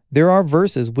understand. There are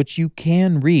verses which you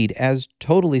can read as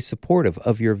totally supportive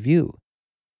of your view.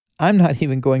 I'm not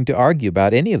even going to argue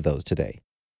about any of those today.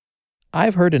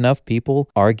 I've heard enough people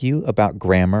argue about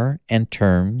grammar and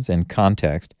terms and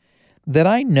context that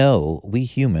I know we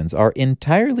humans are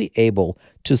entirely able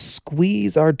to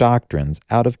squeeze our doctrines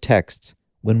out of texts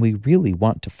when we really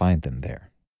want to find them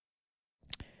there.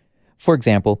 For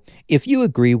example, if you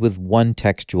agree with one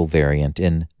textual variant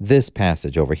in this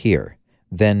passage over here,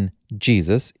 then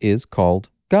Jesus is called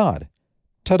God.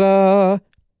 Ta-da!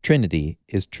 Trinity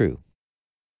is true.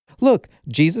 Look,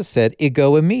 Jesus said,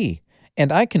 ego eimi,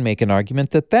 and I can make an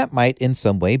argument that that might in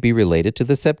some way be related to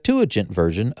the Septuagint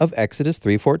version of Exodus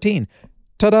 3:14.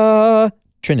 Ta-da!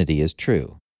 Trinity is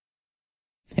true.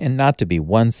 And not to be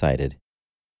one-sided,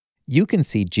 you can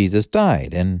see Jesus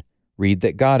died and read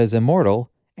that God is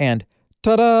immortal, and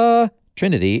ta-da!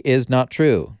 Trinity is not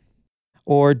true.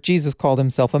 Or Jesus called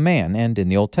himself a man, and in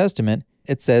the Old Testament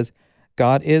it says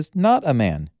God is not a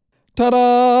man.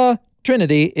 Ta-da!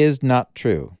 Trinity is not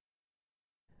true.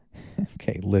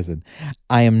 Okay, listen,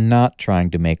 I am not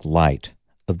trying to make light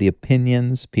of the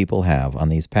opinions people have on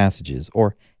these passages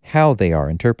or how they are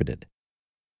interpreted.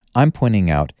 I'm pointing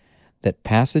out that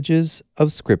passages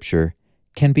of Scripture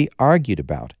can be argued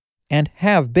about and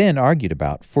have been argued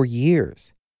about for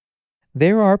years.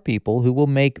 There are people who will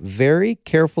make very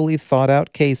carefully thought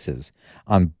out cases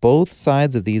on both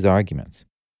sides of these arguments.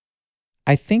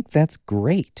 I think that's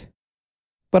great.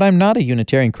 But I'm not a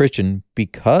Unitarian Christian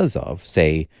because of,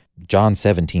 say, John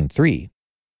 17:3.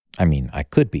 I mean, I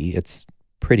could be. It's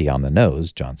pretty on the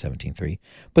nose, John 17:3.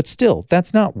 But still,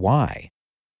 that's not why.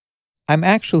 I'm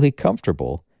actually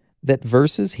comfortable that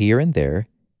verses here and there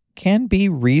can be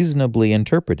reasonably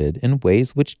interpreted in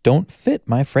ways which don't fit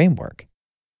my framework.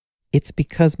 It's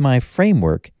because my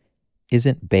framework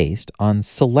isn't based on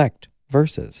select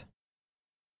verses.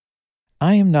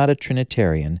 I am not a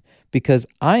Trinitarian because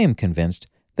I am convinced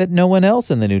that no one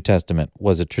else in the New Testament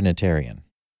was a Trinitarian.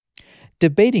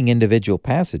 Debating individual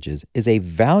passages is a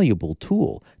valuable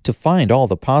tool to find all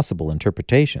the possible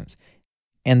interpretations.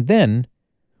 And then,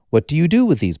 what do you do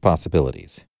with these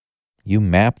possibilities? You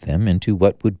map them into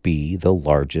what would be the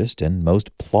largest and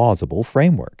most plausible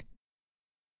framework.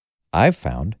 I've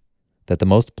found that the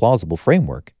most plausible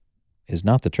framework is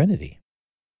not the Trinity.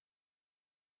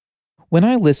 When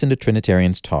I listen to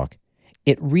Trinitarians talk,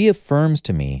 it reaffirms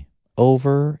to me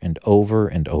over and over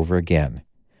and over again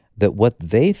that what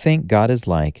they think God is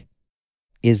like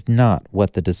is not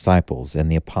what the disciples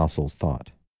and the apostles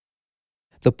thought.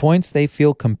 The points they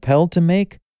feel compelled to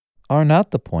make are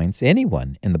not the points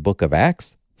anyone in the book of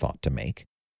Acts thought to make.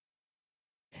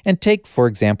 And take, for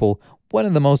example, one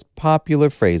of the most popular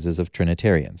phrases of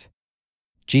Trinitarians.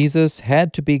 Jesus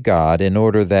had to be God in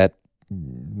order that...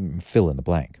 fill in the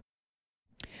blank.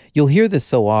 You'll hear this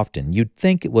so often, you'd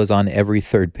think it was on every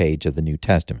third page of the New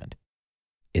Testament.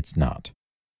 It's not.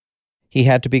 He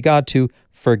had to be God to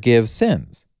forgive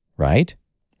sins, right?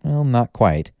 Well, not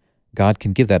quite. God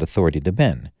can give that authority to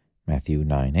men, Matthew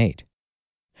 9:8.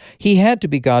 He had to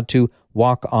be God to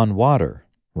walk on water,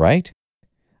 right?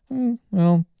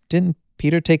 Well, didn't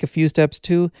Peter take a few steps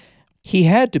too? He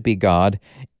had to be God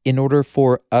in order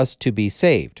for us to be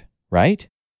saved, right?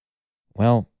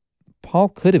 Well, Paul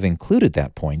could have included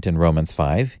that point in Romans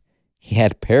 5. He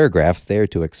had paragraphs there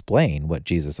to explain what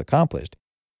Jesus accomplished.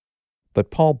 But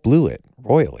Paul blew it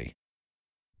royally.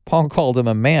 Paul called him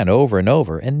a man over and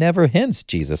over and never hints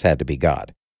Jesus had to be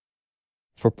God.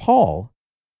 For Paul,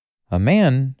 a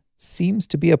man seems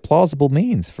to be a plausible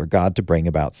means for God to bring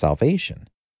about salvation.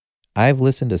 I've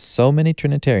listened to so many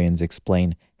Trinitarians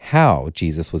explain how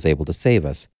Jesus was able to save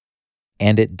us,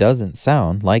 and it doesn't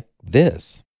sound like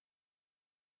this.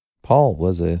 Paul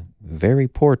was a very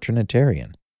poor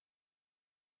Trinitarian.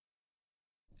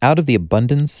 Out of the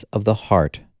abundance of the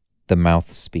heart, the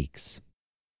mouth speaks.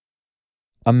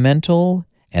 A mental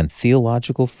and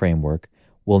theological framework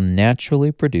will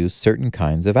naturally produce certain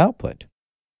kinds of output.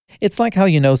 It's like how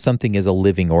you know something is a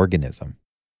living organism.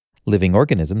 Living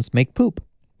organisms make poop,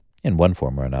 in one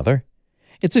form or another.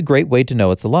 It's a great way to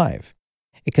know it's alive.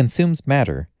 It consumes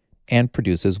matter and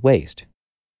produces waste.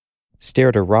 Stare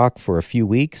at a rock for a few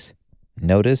weeks,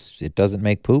 notice it doesn't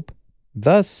make poop.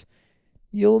 Thus,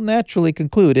 you'll naturally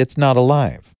conclude it's not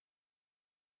alive.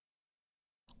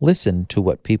 Listen to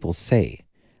what people say.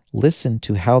 Listen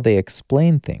to how they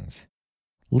explain things.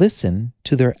 Listen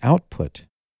to their output.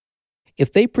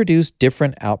 If they produce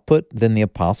different output than the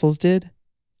apostles did,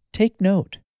 take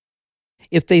note.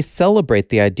 If they celebrate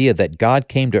the idea that God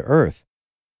came to earth,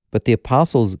 but the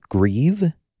apostles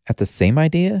grieve at the same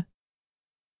idea,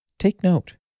 take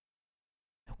note.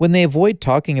 When they avoid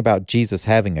talking about Jesus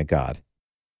having a God,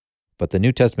 but the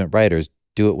New Testament writers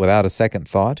do it without a second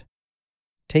thought,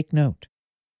 take note.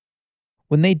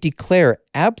 When they declare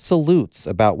absolutes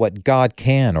about what God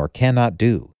can or cannot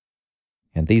do,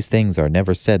 and these things are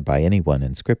never said by anyone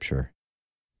in Scripture,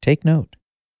 take note.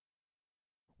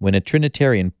 When a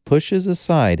Trinitarian pushes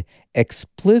aside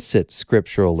explicit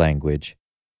scriptural language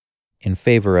in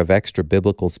favor of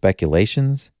extra-biblical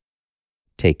speculations,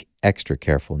 take extra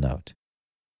careful note.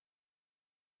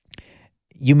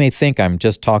 You may think I'm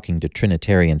just talking to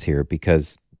Trinitarians here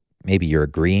because maybe you're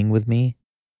agreeing with me.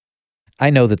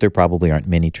 I know that there probably aren't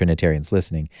many Trinitarians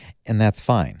listening, and that's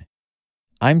fine.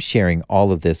 I'm sharing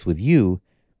all of this with you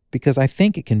because I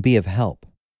think it can be of help.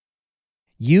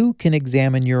 You can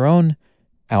examine your own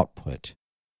output.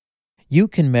 You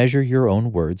can measure your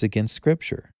own words against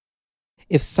Scripture.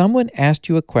 If someone asked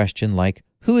you a question like,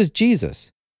 "Who is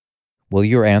Jesus?" will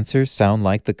your answers sound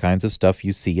like the kinds of stuff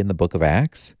you see in the book of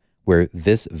Acts, where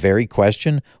this very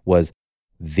question was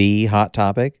the hot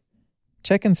topic?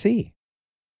 Check and see.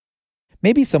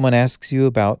 Maybe someone asks you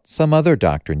about some other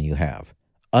doctrine you have,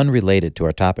 unrelated to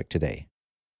our topic today.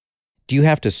 Do you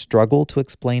have to struggle to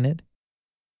explain it?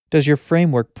 Does your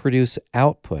framework produce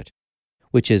output,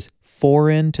 which is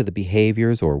foreign to the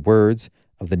behaviors or words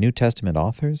of the New Testament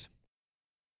authors?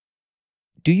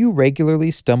 Do you regularly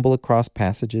stumble across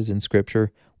passages in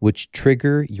Scripture which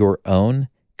trigger your own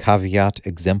caveat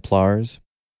exemplars?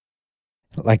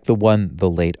 Like the one the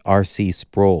late R.C.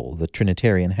 Sproul, the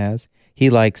Trinitarian, has.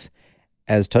 He likes,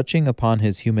 "as touching upon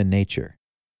his human nature."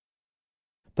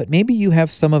 But maybe you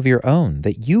have some of your own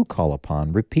that you call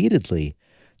upon repeatedly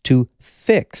to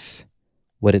fix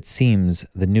what it seems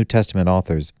the New Testament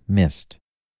authors missed.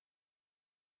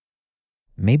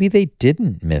 Maybe they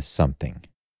didn't miss something.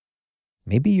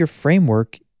 Maybe your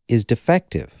framework is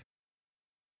defective.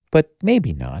 But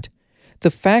maybe not.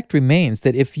 The fact remains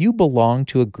that if you belong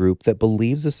to a group that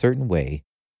believes a certain way,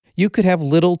 you could have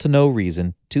little to no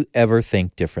reason to ever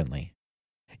think differently.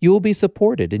 You will be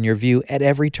supported in your view at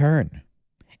every turn.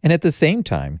 And at the same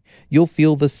time, you'll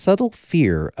feel the subtle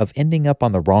fear of ending up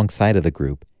on the wrong side of the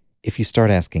group if you start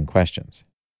asking questions.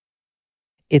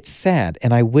 It's sad,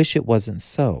 and I wish it wasn't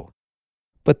so.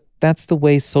 But that's the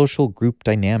way social group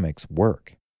dynamics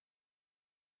work.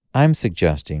 I'm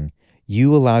suggesting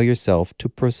you allow yourself to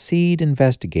proceed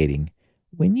investigating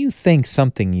when you think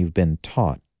something you've been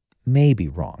taught may be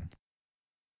wrong.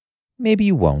 Maybe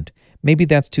you won't. Maybe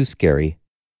that's too scary.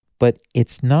 But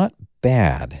it's not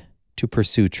bad to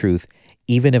pursue truth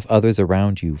even if others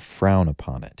around you frown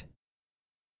upon it.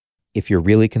 If you're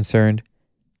really concerned,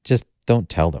 just don't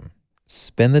tell them.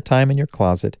 Spend the time in your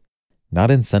closet,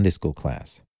 not in Sunday school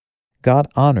class. God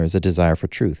honors a desire for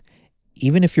truth,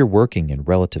 even if you're working in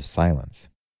relative silence.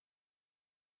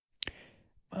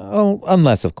 Oh,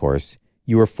 unless, of course,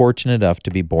 you are fortunate enough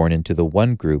to be born into the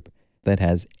one group that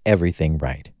has everything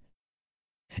right.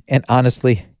 And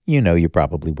honestly, you know you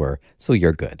probably were, so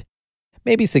you're good.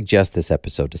 Maybe suggest this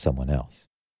episode to someone else.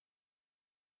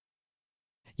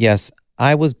 Yes,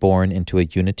 I was born into a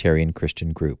Unitarian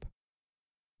Christian group.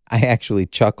 I actually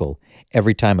chuckle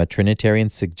every time a Trinitarian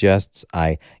suggests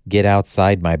I get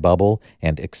outside my bubble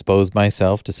and expose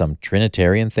myself to some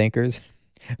Trinitarian thinkers.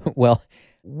 Well,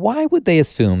 why would they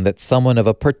assume that someone of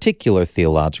a particular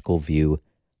theological view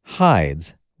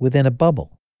hides within a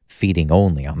bubble, feeding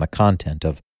only on the content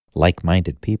of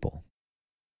like-minded people?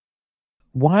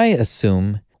 Why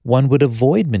assume one would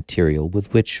avoid material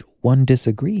with which one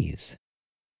disagrees?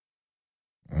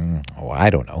 I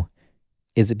don't know.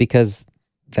 Is it because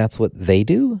that's what they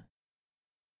do?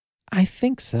 I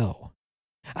think so.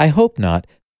 I hope not,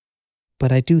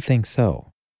 but I do think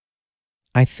so.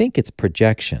 I think it's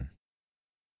projection.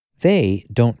 They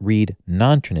don't read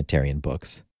non-Trinitarian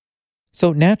books,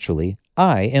 so naturally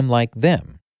I am like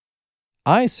them.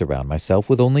 I surround myself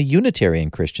with only Unitarian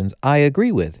Christians I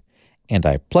agree with, and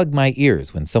I plug my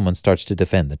ears when someone starts to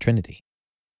defend the Trinity.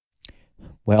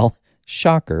 Well,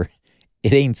 shocker,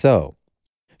 it ain't so.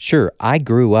 Sure, I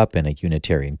grew up in a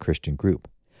Unitarian Christian group,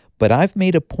 but I've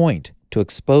made a point to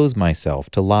expose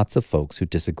myself to lots of folks who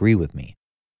disagree with me.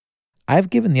 I've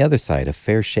given the other side a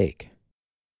fair shake.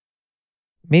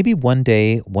 Maybe one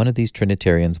day one of these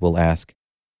Trinitarians will ask,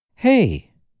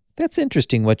 "Hey, that's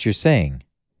interesting what you're saying.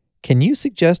 Can you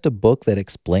suggest a book that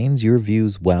explains your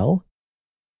views well?"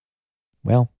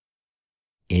 Well,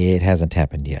 it hasn't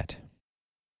happened yet.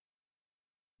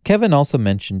 Kevin also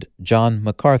mentioned John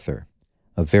MacArthur,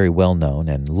 a very well-known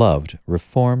and loved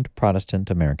Reformed Protestant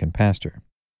American pastor.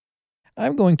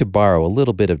 I'm going to borrow a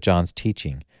little bit of John's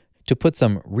teaching to put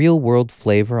some real-world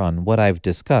flavor on what I've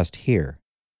discussed here.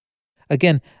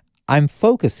 Again, I'm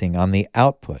focusing on the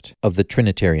output of the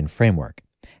Trinitarian framework,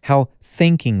 how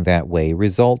thinking that way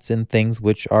results in things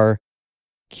which are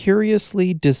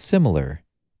curiously dissimilar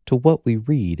to what we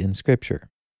read in Scripture.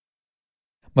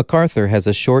 MacArthur has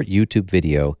a short YouTube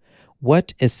video,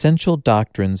 What Essential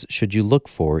Doctrines Should You Look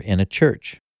For in a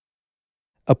Church?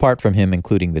 Apart from him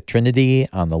including the Trinity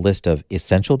on the list of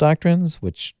essential doctrines,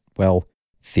 which, well,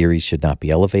 theories should not be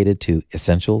elevated to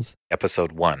essentials.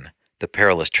 Episode 1, The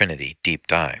Perilous Trinity Deep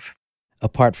Dive.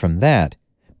 Apart from that,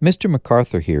 Mr.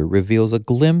 MacArthur here reveals a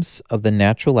glimpse of the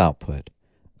natural output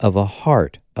of a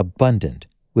heart abundant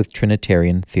with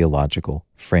Trinitarian theological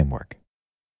framework.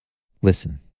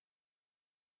 Listen.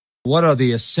 What are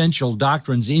the essential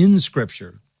doctrines in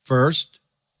Scripture? First,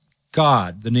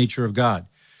 God, the nature of God.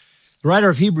 The writer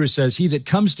of Hebrews says, he that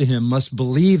comes to him must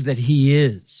believe that he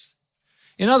is.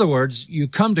 In other words, you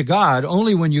come to God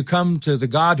only when you come to the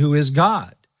God who is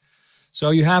God. So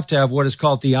you have to have what is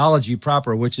called theology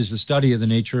proper, which is the study of the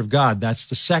nature of God. That's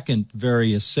the second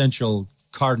very essential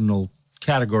cardinal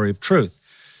category of truth.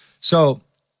 So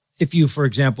if you, for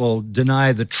example,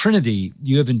 deny the Trinity,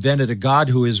 you have invented a God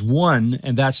who is one,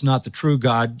 and that's not the true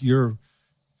God. You're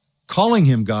calling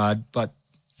him God, but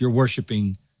you're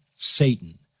worshiping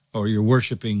Satan, or you're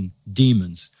worshiping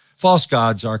demons. False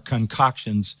gods are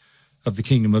concoctions of the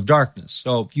kingdom of darkness.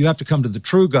 So you have to come to the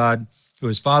true God, who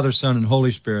is Father, Son, and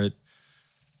Holy Spirit,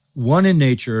 one in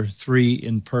nature, three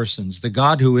in persons, the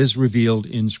God who is revealed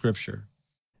in Scripture.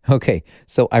 Okay,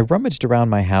 so I rummaged around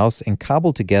my house and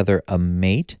cobbled together a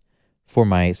mate for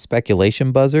my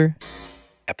speculation buzzer,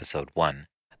 Episode 1,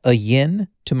 a yin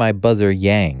to my buzzer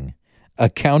yang, a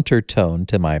countertone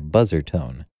to my buzzer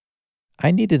tone.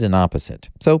 I needed an opposite,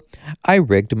 so I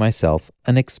rigged myself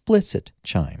an explicit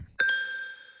chime.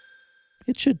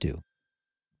 It should do.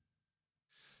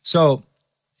 So,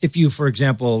 if you, for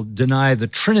example, deny the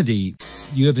Trinity,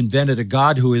 you have invented a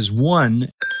God who is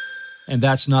one, and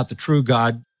that's not the true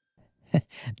God.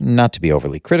 Not to be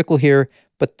overly critical here,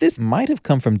 but this might have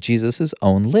come from Jesus'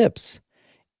 own lips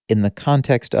in the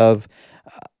context of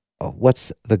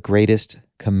what's the greatest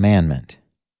commandment?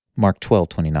 Mark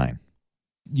 12:29.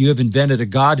 You have invented a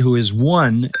God who is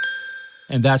one,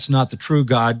 and that's not the true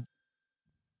God.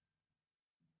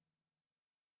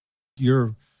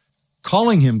 You're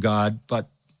calling him God, but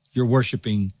you're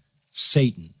worshiping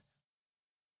Satan.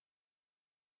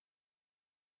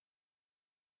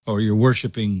 Or you're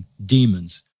worshiping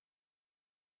demons.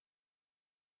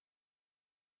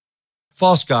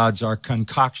 False gods are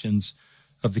concoctions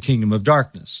of the kingdom of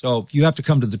darkness. So you have to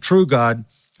come to the true God,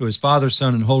 who is Father,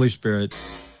 Son, and Holy Spirit,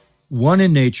 one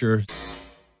in nature,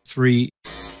 three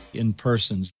in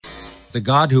persons, the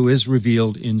God who is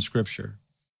revealed in Scripture.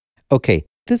 Okay,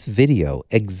 this video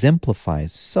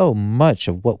exemplifies so much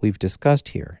of what we've discussed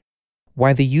here.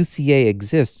 Why the UCA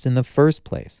exists in the first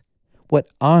place. What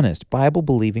honest,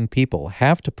 Bible-believing people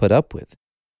have to put up with.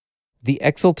 The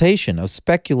exaltation of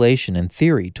speculation and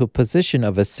theory to a position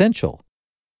of essential.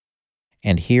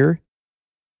 And here,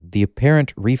 the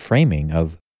apparent reframing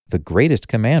of the greatest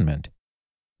commandment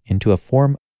into a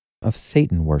form of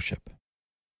Satan worship.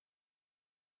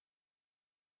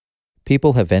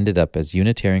 People have ended up as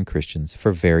Unitarian Christians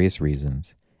for various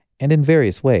reasons and in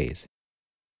various ways.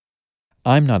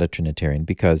 I'm not a Trinitarian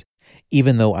because,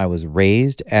 even though I was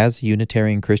raised as a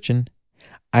Unitarian Christian,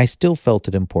 I still felt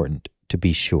it important to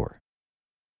be sure.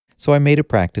 So I made a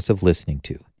practice of listening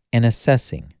to and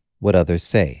assessing what others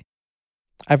say.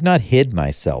 I've not hid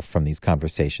myself from these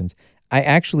conversations. I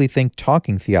actually think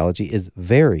talking theology is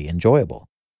very enjoyable.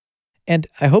 And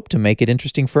I hope to make it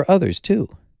interesting for others too.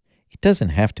 It doesn't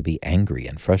have to be angry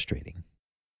and frustrating.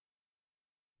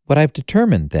 What I've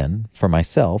determined then, for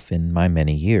myself in my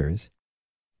many years,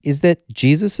 is that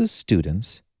Jesus'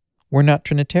 students were not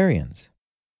Trinitarians.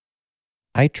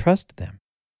 I trust them.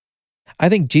 I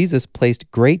think Jesus placed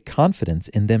great confidence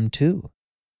in them too.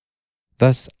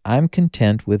 Thus, I'm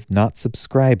content with not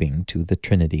subscribing to the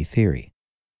Trinity theory.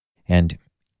 And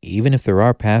even if there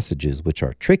are passages which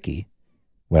are tricky,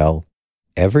 well,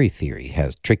 every theory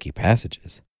has tricky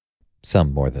passages,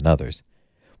 some more than others.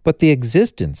 But the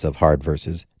existence of hard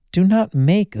verses do not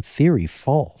make a theory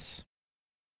false.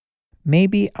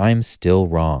 Maybe I'm still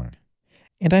wrong,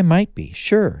 and I might be,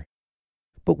 sure.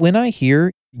 But when I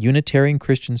hear Unitarian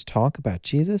Christians talk about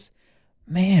Jesus,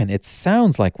 man, it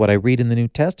sounds like what I read in the New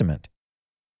Testament.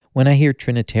 When I hear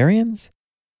Trinitarians,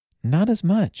 not as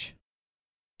much.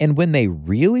 And when they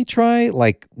really try,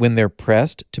 like when they're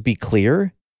pressed to be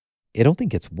clear, it only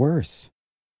gets worse.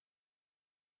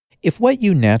 If what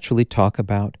you naturally talk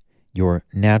about, your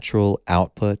natural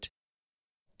output,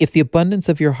 if the abundance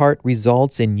of your heart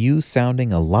results in you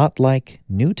sounding a lot like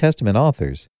New Testament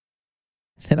authors,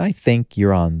 then I think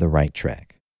you're on the right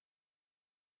track.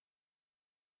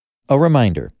 A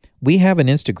reminder, we have an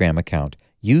Instagram account,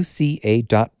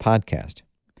 uca.podcast.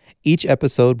 Each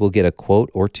episode will get a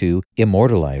quote or two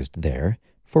immortalized there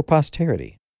for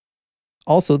posterity.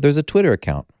 Also, there's a Twitter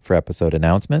account for episode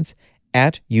announcements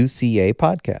at UCA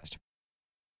Podcast.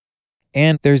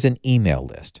 And there's an email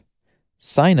list.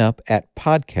 Sign up at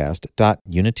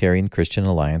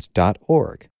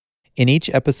podcast.unitarianchristianalliance.org. In each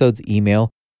episode's email,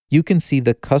 you can see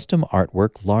the custom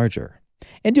artwork larger,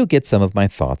 and you'll get some of my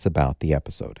thoughts about the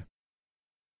episode.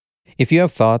 If you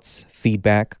have thoughts,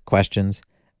 feedback, questions,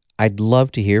 I'd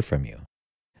love to hear from you.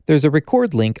 There's a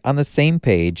record link on the same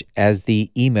page as the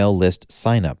email list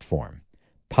sign-up form,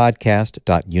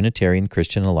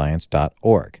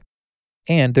 podcast.unitarianchristianalliance.org.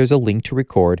 And there's a link to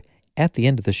record at the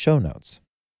end of the show notes.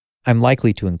 I'm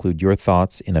likely to include your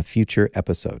thoughts in a future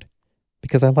episode,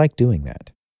 because I like doing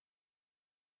that.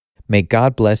 May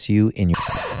God bless you in your...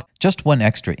 Just one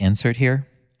extra insert here.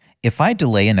 If I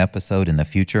delay an episode in the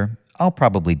future, I'll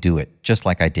probably do it just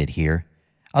like I did here.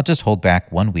 I'll just hold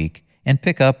back 1 week and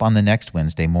pick up on the next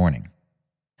Wednesday morning.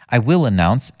 I will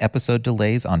announce episode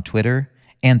delays on Twitter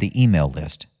and the email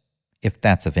list, if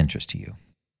that's of interest to you.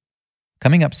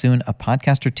 Coming up soon, a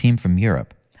podcaster team from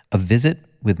Europe, a visit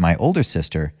with my older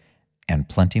sister, and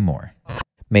plenty more.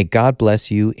 May God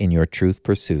bless you in your truth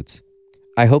pursuits.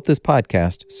 I hope this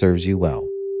podcast serves you well.